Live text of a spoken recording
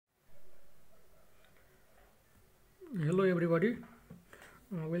everybody.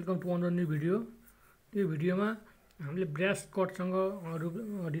 Welcome to another new video. यो भिडियोमा हामीले ब्रास कटसँग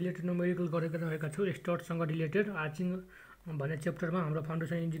रिलेटेड न्युमेरिकल गरेका रहेका छौँ। स्टर्टसँग रिलेटेड आर्चिङ भन्ने च्याप्टरमा हाम्रो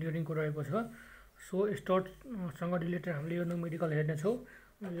फाउन्डेसन इन्जिनियरिङको रहेको छ। सो स्टर्टसँग रिलेटेड हामीले यो न्युमेरिकल हेर्नेछौँ।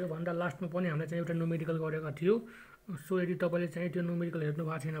 यो भन्दा लास्टमा पनि हामीले चाहिँ एउटा न्युमेरिकल गरेका थियौँ। सो यदि तपाईँले चाहिँ त्यो न्युमेरिकल हेर्नु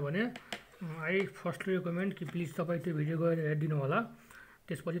भएको छैन भने आई फर्स्ट रिकमेन्ड कि प्लिज तपाईँ त्यो भिडियो गएर हेरिदिनु होला।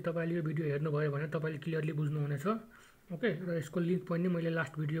 त्यसपछि तपाईँले यो भिडियो हेर्नुभयो भने तपाईँले क्लियरली बुझ्नुहुनेछ। ओके, र यसको लिङ्क पनि मैले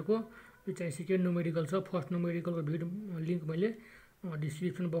लास्ट भिडियोको यो चाहिँ सेकेन्ड न्युमेरिकल छ, फर्स्ट न्युमेरिकलको भिडियो लिङ्क मैले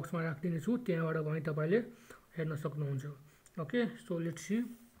डिस्क्रिप्सन बक्समा राखिदिनेछु, त्यहाँबाट पनि तपाईँले हेर्न सक्नुहुन्छ। Okay, so let's see.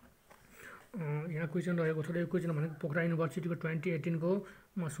 यहाँ क्वेसन रहेको छ र यो क्वेसन भनेको पोखरा युनिभर्सिटीको 2018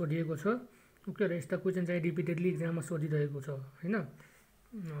 मा सोधिएको छ। ओके, र यस्ता क्वेसन चाहिँ रिपिटेडली इक्जाममा सोधिरहेको छ हैन।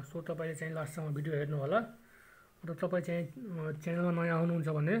 सो तपाईँले चाहिँ लास्टसम्म भिडियो हेर्नु होला। र तपाईँ चाहिँ च्यानलमा नयाँ आउनुहुन्छ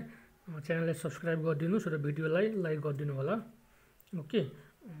भने च्यानललाई सब्सक्राइब गरिदिनुहोस् र भिडियोलाई लाइक गरिदिनु होला। Okay,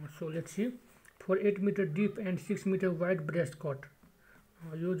 so let's see. For 8 metre deep and 6 metre wide breast cut,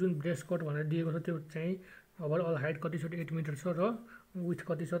 यो जुन ब्रेस्ट कट भनेर दिएको छ त्यो चाहिँ ओभरअल हाइट कति छ, 8 मिटर छ र विथ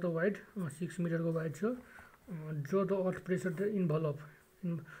कति छ त वाइड 6 मिटरको वाइड छ। Draw the earth pressure इन्भलप,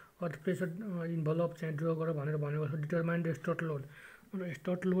 earth pressure इन्भलप चाहिँ ड्र गर भनेर भनेको छ। डिटरमाइन द स्टर्ट लोड, र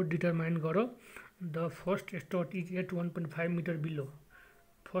स्टर्ट लोड डिटरमाइन गर। The first start is at 1.5 metre below,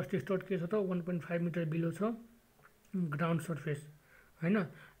 first start के छ त 1.5 मिटर बिलो छ ग्राउन्ड सर्फेस हैन।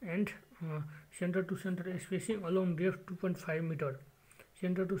 And centre to centre spacing along depth 2.5 metre,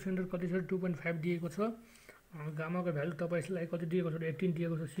 centre to centre कति छ 2.5 दिएको छ। गामाको भ्यालु तपाईँलाई कति दिएको छ 18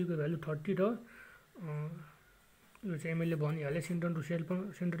 दिएको छ, सीको भ्यालु 30 र यो चाहिँ मैले भनिहालेँ। सेन्टर टु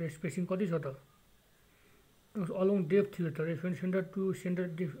सेन्टर स्पेसिङ कति छ त अलोङ डेप्थ थियो त, centre to centre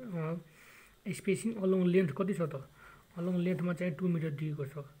spacing along length कति छ त, अलोङ लेन्थमा चाहिँ 2 मिटर दिएको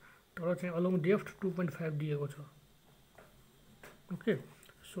छ, तर चाहिँ अलोङ डेप्थ 2.5 दिएको छ। ओके,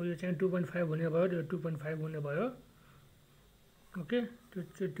 सो यो चाहिँ 2.5 हुने भयो, यो 2.5 हुने भयो। ओके,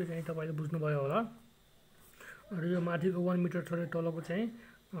 त्यो चाहिँ तपाईँले बुझ्नुभयो होला। र यो माथिको 1 मिटर छ र तलको चाहिँ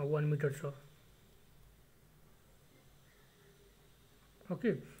 1 मिटर छ। ओके,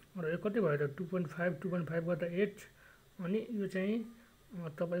 र यो कति भयो त 2.5 गर्दा 8, अनि यो चाहिँ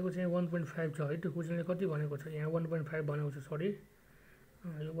तपाईँको चाहिँ 1.5 छ है। त्यो क्वेसनले कति भनेको छ, यहाँ 1.5 भनेको छ, सरी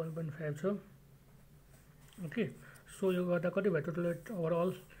यो 1.5 छ। ओके, सो यो गर्दा कति भयो टोटल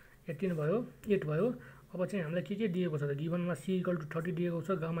ओभरअल 18 भयो, 8 भयो। अब चाहिँ हामीलाई के दिएको छ त, गिभनमा सी इक्वल टु 30 दिएको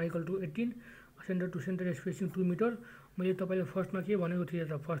छ, gamma equal to 18, centre to centre spacing 2 metre. मैले तपाईँले फर्स्टमा के भनेको थिएँ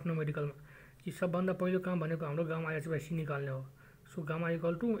त, फर्स्ट न्युमेरिकलमा कि सबभन्दा पहिलो काम भनेको हाम्रो गामा एच बाई सी निकाल्ने हो। So gamma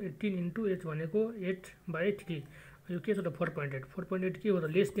equal to 18 into H भनेको 8/3, यो के छ त 4.8, 4.8 के हो त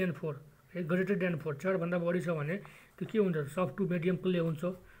लेस देन 4, ग्रेटर देन 4, 4 भन्दा बढी छ भने त्यो के हुन्छ, सफ्ट टु मिडियम क्ले हुन्छ,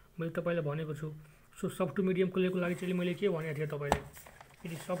 मैले तपाईँलाई भनेको छु। सो सफ्ट टु मिडियम क्लेको लागि चाहिँ मैले के भनेको थिएँ तपाईँले,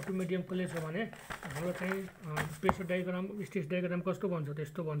 यदि सफ्ट टु मिडियम क्ले छ भने हाम्रो चाहिँ प्रेसर डायग्राम स्ट्रेस डायग्राम कस्तो बन्छ त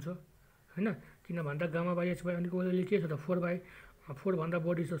यस्तो बन्छ हैन। किन भन्दा गामा बाई एच बाई अनि अहिले के छ त 4/4 भन्दा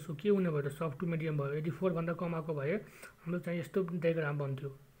बढी छ। सो के हुने भयो त सफ्ट टु मिडियम भयो। यदि 4 भन्दा कम आएको भए हाम्रो चाहिँ यस्तो डायग्राम बन्थ्यो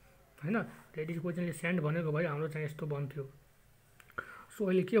हैन। यदि क्वेसनले स्यान्ड भनेको भए हाम्रो चाहिँ यस्तो बन्थ्यो। सो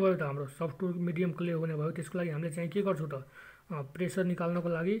अहिले के भयो त हाम्रो सफ्ट टु मिडियम क्ले हुने भयो। त्यसको लागि हामीले चाहिँ के गर्छौँ त, प्रेसर निकाल्नको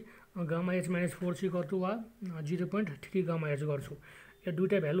लागि गामा एच माइनस 4c गर्छु वा 0.3 गामा एच गर्छु। यो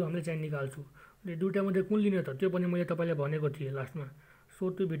दुईटा भ्यालु हामीले चाहिँ निकाल्छु। यो दुईटामध्ये कुन लिने त त्यो पनि मैले तपाईँलाई भनेको थिएँ लास्टमा। सो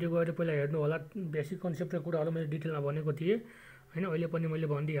त्यो भिडियो गएर पहिला हेर्नु होला, बेसिक कन्सेप्ट र कुराहरू मैले डिटेलमा भनेको थिएँ हैन। अहिले पनि मैले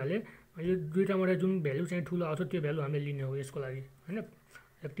भनिदिइहालेँ, यो दुईटाबाट जुन भ्यालु चाहिँ ठुलो आउँछ त्यो भ्यालु हामीले लिने हो यसको लागि हैन,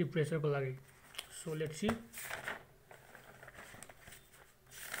 एक्टिभ प्रेसरको लागि। So let's see.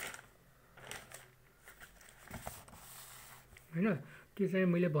 हैन, त्यो चाहिँ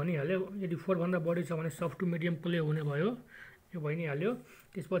मैले भनिहालेँ। यदि 4 भन्दा बढी छ भने सफ्ट टु मिडियम क्ले हुने भयो, यो भइ नै हाल्यो।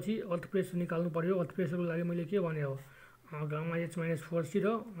 त्यसपछि अर्थ प्रेसर निकाल्नु पर्यो। अर्थ प्रेसरको लागि मैले के भने हो, गामा एच माइनस 4c र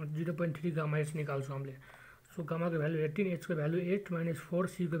 0.3 गामा एच निकाल्छौँ हामीले। सो गामाको भ्यालु 18, एचको भ्यालु 8 माइनस 4,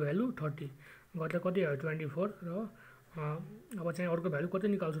 सीको भ्यालु 30 गर्दा कति आयो 24। र अब चाहिँ अर्को भ्यालु कति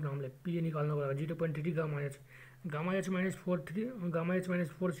निकाल्छौँ हामीले, पिए निकाल्नको लागि 0.3 gamma H, gamma H minus 4c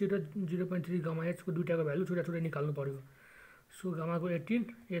र 0.3 गामा एचको दुईटाको भ्यालु छुट्टा छुट्टै निकाल्नु पर्यो। सो गामाको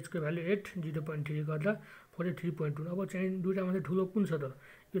 18, एचको भ्यालु 8, 0.3 गर्दा 43.2। अब चाहिँ दुईटामा चाहिँ ठुलो कुन छ त,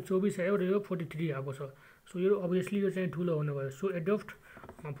 यो 24 आयो र यो 43 आएको छ। सो यो अभियसली यो चाहिँ ठुलो हुने भयो। सो एडप्ट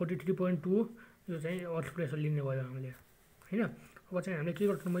 43.2 यो चाहिँ अर्थ प्रेसर लिने भयो हामीले हैन। अब चाहिँ हामीले के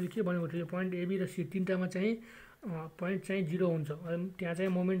गर्छौँ, मैले के भनेको थिएँ, पोइन्ट एबी र सी तिनटामा चाहिँ पोइन्ट चाहिँ 0 हुन्छ, त्यहाँ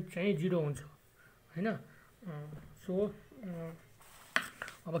चाहिँ मोमेन्ट चाहिँ 0 हुन्छ हैन। सो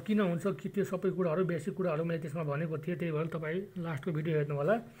अब किन हुन्छ कि त्यो सबै कुराहरू बेसिक कुराहरू मैले त्यसमा भनेको थिएँ, त्यही भएर तपाईँ लास्टको भिडियो हेर्नु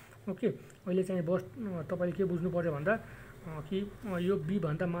होला। ओके, अहिले चाहिँ बस तपाईँले के बुझ्नु पर्यो भन्दा कि यो बी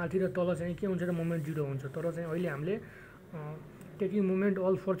भन्दा माथि र तल चाहिँ के हुन्छ र मोमेन्ट 0 हुन्छ। तर चाहिँ अहिले हामीले taking moment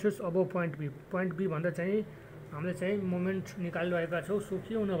all forces अबभ point be भन्दा चाहिँ हामीले चाहिँ मोमेन्ट निकालिरहेका छौँ। सो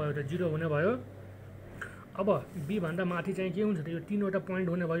के हुने भयो त 0 हुने भयो। अब बी भन्दा माथि चाहिँ के हुन्छ त यो 3वटा पोइन्ट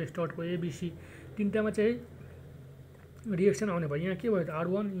हुने भयो स्टार्टको एबिसी, तीनटामा चाहिँ रिएक्सन आउने भयो। यहाँ के भयो त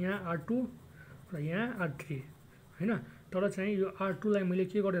R1, यहाँ R2 र यहाँ R3 हैन। तर चाहिँ यो R2 लाई मैले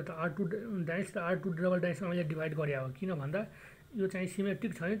के गरेँ त R2 डाइस र R2 डबल डाइसमा मैले डिभाइड गरे हो। किन भन्दा यो चाहिँ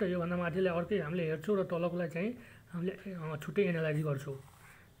सिमेट्रिक छ नि त, यो भन्दा माथिलाई अर्कै हामीले हेर्छौँ र तलकोलाई चाहिँ हामीले छुट्टै एनालाइज गर्छौँ।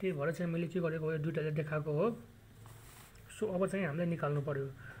 त्यही भएर चाहिँ मैले के गरेको हो, यो दुईटाले देखाएको हो। सो अब चाहिँ हामीले निकाल्नु पर्यो।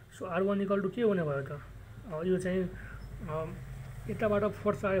 सो R1 इक्वल टु के हुने भयो त, यो चाहिँ यताबाट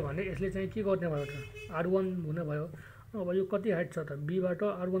फोर्स आयो भने यसले चाहिँ के गर्ने भयो त R1 हुने भयो। अब यो कति हाइट छ त, बीबाट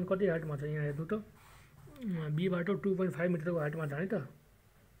R1 कति हाइटमा छ यहाँ हेर्नु त, बीबाट 2.5 मिटरको हाइटमा छ नि त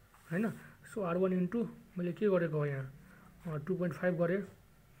हैन। सो R1 इन्टु मैले के गरेको हो यहाँ 2.5 गरेँ।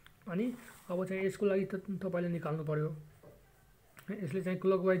 अनि अब चाहिँ यसको लागि त तपाईँले निकाल्नु पर्यो। यसले चाहिँ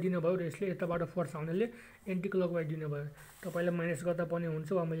क्लकवाइज दिने भयो र यसले यताबाट फोर्स आउनेले एन्टी क्लकवाइज दिने भयो। तपाईँलाई माइनस गर्दा पनि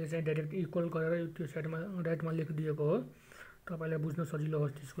हुन्छ, वा मैले चाहिँ डाइरेक्ट इक्वल गरेर त्यो साइडमा राइटमा लेखिदिएको हो तपाईँलाई बुझ्न सजिलो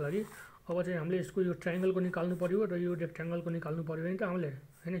होस् त्यसको लागि। अब चाहिँ हामीले यसको यो ट्रायङ्गलको निकाल्नु पर्यो र यो रेक्ट्याङ्गलको निकाल्नु पर्यो नि त हामीले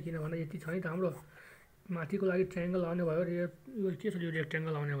हैन। किन भन्दा यति छ नि त हाम्रो माथिको लागि ट्रायङ्गल आउने भयो र यो के छ यो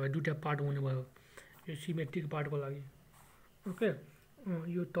रेक्ट्याङ्गल आउने भयो, दुईटा पार्ट हुने भयो यो सिमेट्रिक पार्टको लागि। ओके,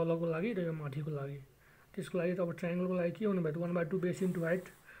 यो तलको लागि र यो माथिको लागि। त्यसको लागि त अब ट्रायङ्गलको लागि के हुने भयो त 1/2 बेस इन्टु हाइट।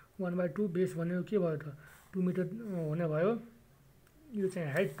 1/2 बेस भनेको के भयो त 2 मिटर हुने भयो। यो चाहिँ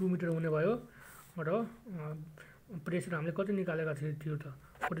हाइट 2 मिटर हुने भयो र प्रेसर हामीले कति निकालेका थियो त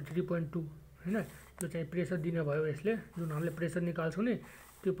 43.2 हैन। यो चाहिँ प्रेसर दिने भयो यसले, जुन हामीले प्रेसर निकाल्छौँ नि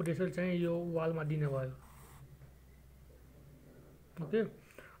त्यो प्रेसर चाहिँ यो वालमा दिने भयो। ओके,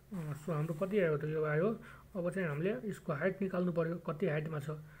 सो हाम्रो कति आयो त, यो आयो। अब चाहिँ हामीले यसको हाइट निकाल्नु पर्यो, कति हाइटमा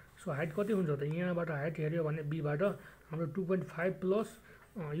छ। सो हाइट कति हुन्छ त, यहाँबाट हाइट हेऱ्यो भने बीबाट हाम्रो 2.5 प्लस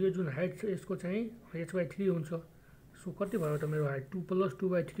यो जुन हाइट छ यसको चाहिँ h/3 हुन्छ। सो कति भयो त मेरो हाइट 2 +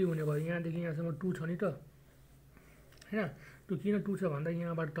 2/3 हुने भयो। यहाँदेखि यहाँसम्म 2 छ नि त हैन। त्यो किन 2 छ भन्दा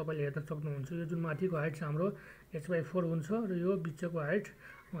यहाँबाट तपाईँले हेर्न सक्नुहुन्छ यो जुन माथिको हाइट छ हाम्रो h/4 हुन्छ र यो बिचको हाइट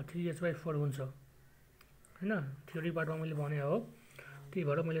 3h/4 हुन्छ हैन। थ्योरी पार्टमा मैले भने हो, त्यही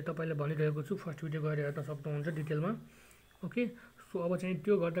भएर मैले तपाईँलाई भनिरहेको छु। फर्स्ट भिडियो गएर हेर्न सक्नुहुन्छ डिटेलमा। ओके, सो अब चाहिँ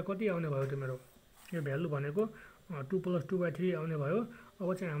त्यो गर्दा कति आउने भयो त मेरो यो भ्यालु भनेको 2 + 2/3 आउने भयो। अब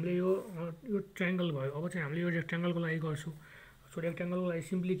चाहिँ हामीले यो ट्रायङ्गल भयो। अब चाहिँ हामीले यो रेक्ट्याङ्गलको लागि गर्छौँ। सो रेक्ट्याङ्गलको लागि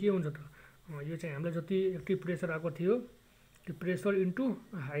सिम्पली के हुन्छ त, यो चाहिँ हामीलाई जति एक्टिभ प्रेसर आएको थियो त्यो प्रेसर इन्टु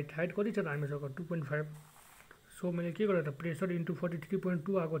हाइट। हाइट कति छ त हामीसँग 2.5। सो मैले के गरेँ त प्रेसर इन्टु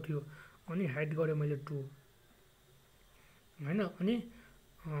 43.2 आएको थियो अनि हाइट गरेँ मैले 2 हैन। अनि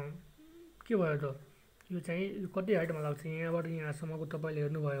के भयो त यो चाहिँ कति हाइटमा लाग्छ, यहाँबाट यहाँसम्मको तपाईँले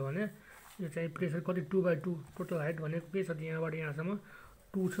हेर्नुभयो भने यो चाहिँ प्रेसर कति 2/2 टोटल हाइट भनेको के छ त यहाँबाट यहाँसम्म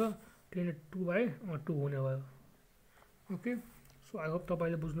 2 छ, त्यही 2/2 हुने भयो। ओके, सो आई होप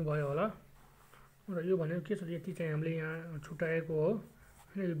तपाईँले बुझ्नुभयो होला। र यो भनेको के छ यति चाहिँ हामीले यहाँ छुट्याएको हो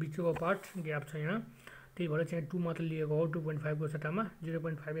हैन। यो बिचको पार्ट ग्याप छ यहाँ, त्यही भएर चाहिँ 2 मात्र लिएको हो 2.5 को सट्टामा।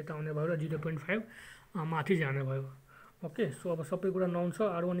 0.5 यता आउने भयो र 0.5 माथि जाने भयो। ओके, सो अब सबै कुरा नाउन छ।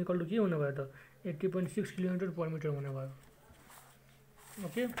 R1 इक्वल टु के हुने भयो त 80.6 kN/m हुने भयो।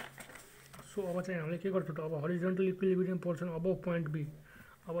 ओके, सो अब चाहिँ हामीले के गर्छौँ त अब horizontal equilibrium portion अबभ point be.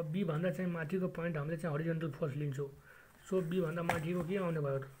 अब बी भन्दा चाहिँ माथिको पोइन्ट हामीले चाहिँ हरिजन्टल फोर्स लिन्छौँ। सो बी भन्दा माथिको के आउने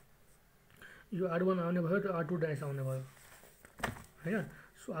भयो त यो R1 आउने भयो र R2 डाइस आउने भयो हैन।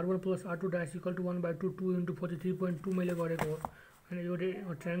 So R1 + R2 dice equal to 1/2 2 × 43.2 मैले गरेको हो हैन। यो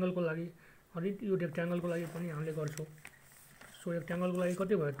ट्रायङ्गलको लागि अनि यो रेक्ट्याङ्गलको लागि पनि हामीले गर्छौँ। सो रेक्ट्याङ्गलको लागि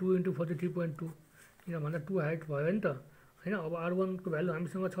कति भयो 2 × 43.2 किन भन्दा 2 हाइट भयो नि त हैन। अब R1 को भ्यालु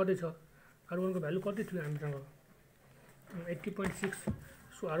हामीसँग छँदैछ। R1 को भ्यालु कति थियो हामीसँग 80.6।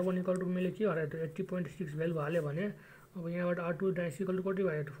 सो R1 इक्वल टु मैले के हराएँ त 80.6 भ्यालु हाल्यो भने अब यहाँबाट R2 डाइस इक्वल टु कति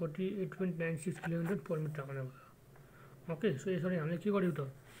भयो त 48.96 kN/m आउने भयो। ओके, सो यसरी हामीले के गर्यौँ त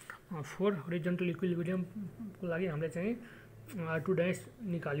फोर हरिजन्टल इक्विलिब्रियमको लागि हामीले चाहिँ R2 डाइस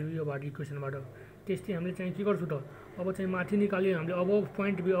निकाल्यौँ योबाट इक्वेसनबाट। त्यस्तै हामीले चाहिँ के गर्छौँ त अब चाहिँ माथि निकाल्यौँ हामीले अबभ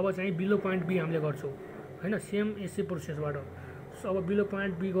पोइन्ट बी। अब चाहिँ बिलो पोइन्ट बी हामीले गर्छौँ हैन, सेम यसै प्रोसेसबाट। सो अब बिलो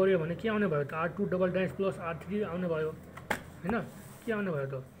पोइन्ट बी गऱ्यो भने के आउने भयो त R2 double dice plus R3 आउने भयो हैन। के आउने भयो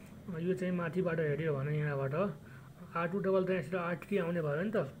त यो चाहिँ माथिबाट हेऱ्यो भने यहाँबाट R2 डबल डाइस र R3 आउने भयो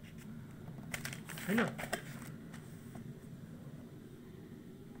नि त हैन।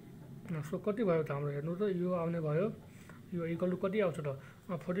 सो कति भयो त हाम्रो हेर्नु त यो आउने भयो, यो इक्वल टु कति आउँछ त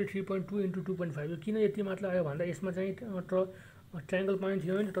 43.2 × 2.5। यो किन यति मात्र आयो भन्दा यसमा चाहिँ ट्रायङ्गल पोइन्ट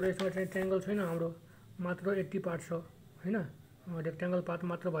थियो नि, तर यसमा चाहिँ ट्रायङ्गल छैन हाम्रो, मात्र 80 पार्ट छ हैन। रेक्टेंगल पाथ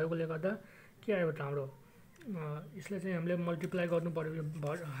मात्र भएकोले गर्दा के आयो त हाम्रो यसलाई चाहिँ हामीले मल्टिप्लाई गर्नु पर्यो यो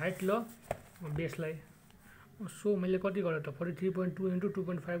हाइट ल बेसलाई। सो मैले कति गरेँ त 43.2 इन्टु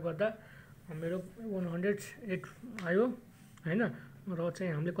 2.5 गर्दा मेरो 108 आयो हैन। र चाहिँ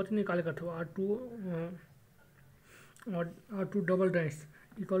हामीले कति निकालेका थियौँ R2 double dice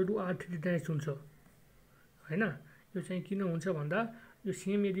equal to R3 dice हुन्छ हैन। यो चाहिँ किन हुन्छ भन्दा यो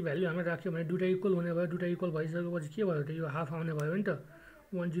सेम यदि भ्यालु हामीले राख्यो भने दुईटा इक्वल हुने भयो। दुईटा इक्वल भइसकेपछि के भयो त यो हाफ आउने भयो नि त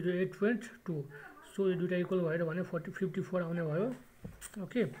 108.2। सो यो दुईटा इक्वल भएर भने 54 आउने भयो।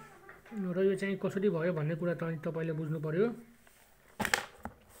 ओके, र यो चाहिँ कसरी भयो भन्ने कुरा तपाईले बुझ्नु पर्यो।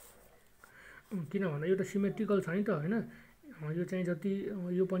 किन भन्दा यो त सिमेट्रिकल छ नि त हैन। यो चाहिँ जति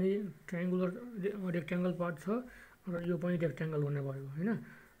यो पनि ट्रायंगुलर रेक्टेंगल पार्ट छ र यो पनि रेक्टेंगल हुने भयो हैन।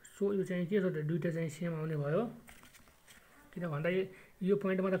 सो यो चाहिँ के छ त दुईटा चाहिँ सेम आउने भयो। किन भन्दा यो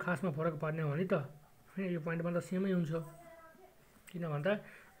पोइन्टमा त खासमा फरक पार्ने हो नि त हैन। यो पोइन्टमा त सेमै हुन्छ। किन भन्दा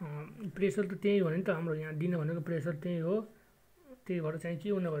प्रेसर त त्यही हो नि त हाम्रो यहाँ दिने भनेको प्रेसर त्यही हो। त्यही भएर चाहिँ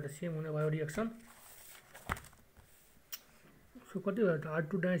के हुने भयो त सेम हुने भयो रिएक्सन। सो कति भयो त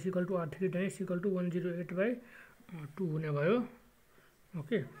R2 dice equal to R3 dice equal to 108/2 हुने भयो।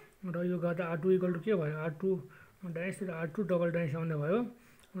 ओके, र यो गर्दा R2 इक्वल टु के भयो R2 डाइस र R2 डबल डाइस आउने भयो।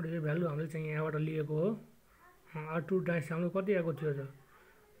 र यो भ्यालु हामीले चाहिँ यहाँबाट लिएको हो। R2 डाइस हाम्रो कति आएको थियो त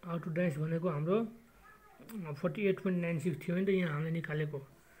R2 डाइस भनेको हाम्रो 48.96 थियो नि त यहाँ हामीले निकालेको।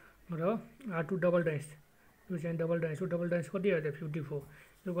 र R2 डबल डाइस यो चाहिँ डबल डाइस हो। डबल डाइस कति आयो त 54।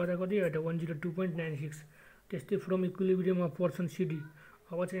 यो गर्दा कति आयो त 102.96। त्यस्तै from equilibrium of portion CD।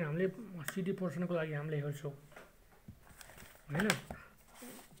 अब चाहिँ हामीले CD पोर्सनको लागि हामीले हेर्छौँ हैन।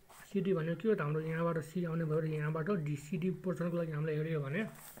 CD भनेको के हो त हाम्रो यहाँबाट C आउने भयो र यहाँबाट D। CD पोर्सनको लागि हामीले हेर्यो भने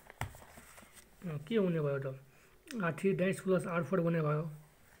के हुने भयो त R3 डाइस प्लस R4 हुने भयो।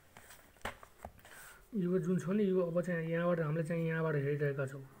 यो जुन छ नि यो अब चाहिँ यहाँबाट हामीले चाहिँ यहाँबाट हेरिरहेका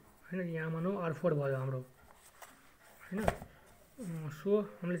छौँ हैन। यहाँ मानौ R4 भयो हाम्रो हैन। सो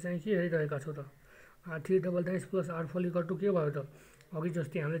हामीले चाहिँ के हेरिरहेका छौँ त R3 double dice plus R4 equal to के भयो त अघि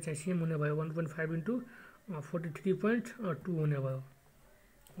जस्तै हामीले चाहिँ सेम हुने भयो 1.5 इन्टु 43.2 हुने भयो।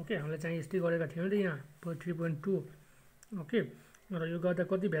 ओके, हामीले चाहिँ यस्तै गरेका थियौँ नि त यहाँ 43.2। ओके, र यो गर्दा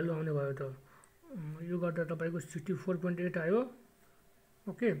कति भ्यालु आउने भयो त यो गर्दा तपाईको 64.8 आयो।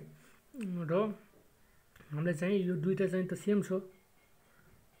 ओके, र हामीले चाहिँ यो दुईटा चाहिँ त सेम छ।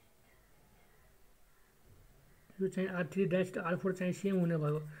 यो चाहिँ R3 डाइस र R4 चाहिँ सेम हुने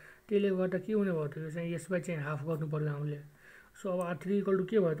भयो। त्यसले गर्दा के हुने भयो त यो चाहिँ यसलाई चाहिँ हाफ गर्नु पर्यो हामीले। सो अब R3 इक्वल टु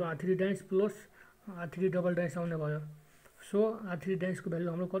के भयो त R3 dice plus R3 double dice आउने भयो। सो R3 डाइसको भ्यालु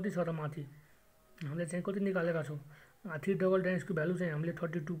हाम्रो कति छ त माथि हामीले चाहिँ कति निकालेका छौँ। R3 डबल डाइसको भ्यालु चाहिँ हामीले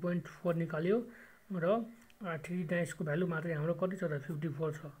 32.4 निकाल्यो र R3 डाइसको भ्यालु मात्रै हाम्रो कति छ त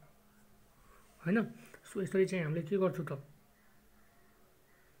 54 छ हैन। सो यसरी चाहिँ हामीले के गर्छौँ त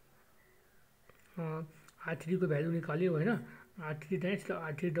R3 को भ्यालु निकाल्यो हैन। R3 डाइस र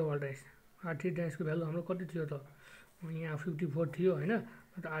R3 double dice. R3 डाइसको value हाम्रो कति थियो त यहाँ 54 थियो हैन।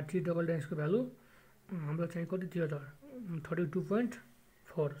 र R3 डबल डाइसको भ्यालु हाम्रो चाहिँ कति थियो त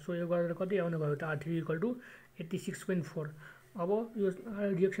 32.4। सो यो गरेर कति आउने भयो त R3 इक्वल टु 86.4। अब यो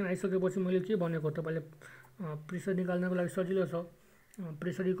रिएक्सन आइसकेपछि मैले के भनेको तपाईले प्रेसर निकाल्नको लागि सजिलो छ।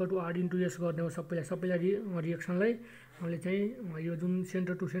 Pressure equal to R into S गर्ने हो सबैलाई रिएक्सनलाई हामीले चाहिँ यो जुन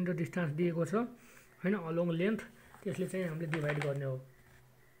सेन्टर टु सेन्टर डिस्टेन्स दिएको छ हैन अलोङ लेन्थ त्यसले चाहिँ हामीले डिभाइड गर्ने हो।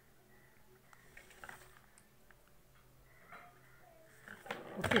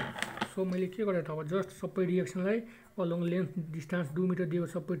 ओके, सो मैले के गरेँ त अब जस्ट सबै रिएक्सनलाई अलोङ लेन्थ डिस्टेन्स 2 मिटर दिएको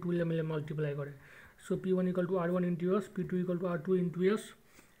सबै टुलले मैले मल्टिप्लाई गरेँ। So P1 equal to R1 into S, P2 equal to R2 into S,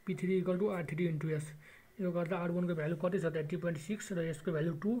 P3 equal to R3 into S। यो गर्दा R1 को भ्यालु कति छ त 80.6 र S को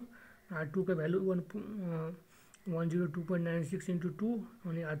भ्यालु 2, R2 को भ्यालु 102.96 इन्टु 2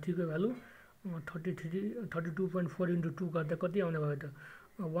 अनि R3 को भ्यालु 32.4 इन्टु 2 गर्दा कति आउने भयो त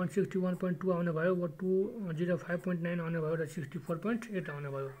 161.2 आउने भयो। 205.9 आउने भयो र 64.8 आउने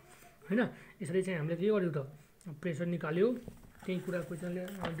भयो हैन। यसरी चाहिँ हामीले के गर्यौँ त प्रेसर निकाल्यो। त्यही कुरा क्वेसनले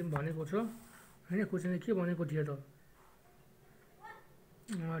भनेको छ हैन। क्वेसनले के भनेको थियो त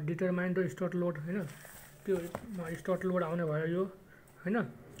डिटरमाइन द स्ट्रट लोड हैन। त्यो स्ट्रट लोड आउने भयो यो हैन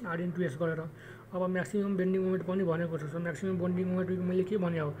R इन्टु S गरेर। अब म्याक्सिमम बेन्डिङ मोमेन्ट पनि भनेको छ। सो म्याक्सिमम बेन्डिङ मोमेन्ट मैले के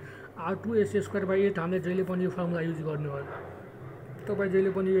भने हो R2S²/8 हामीले जहिले पनि यो फर्मुला युज गर्ने हो। तपाईँ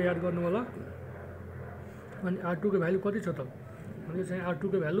जहिले पनि यो याद गर्नु होला। अनि R2 को भ्यालु कति छ त हामीले चाहिँ R2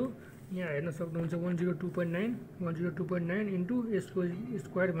 को भ्यालु यहाँ हेर्न सक्नुहुन्छ 102.9 इन्टु S को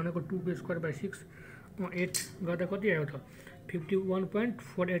स्क्वायर भनेको 2 को स्क्वायर/6 8 गर्दा कति आयो त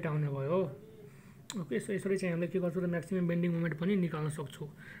 51.48 आउने भयो ओके, सो यसरी चाहिँ हामीले के गर्छौँ त म्याक्सिमम बेन्डिङ मोमेन्ट पनि निकाल्न सक्छौँ।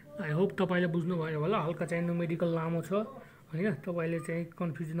 आई होप तपाईँले बुझ्नुभयो होला। हल्का चाहिँ न्युमेरिकल लामो छ होइन, तपाईँले चाहिँ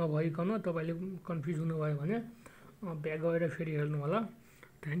कन्फ्युज नभइकन तपाईँले कन्फ्युज हुनुभयो भने ब्याक गएर फेरि हेर्नु होला।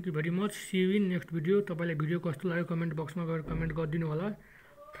 Thank you very much, C you in next video. तपाईँलाई भिडियो कस्तो लाग्यो कमेन्ट बक्समा गएर कमेन्ट गरिदिनु होला।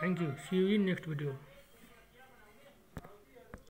 Thank you, C you in next video.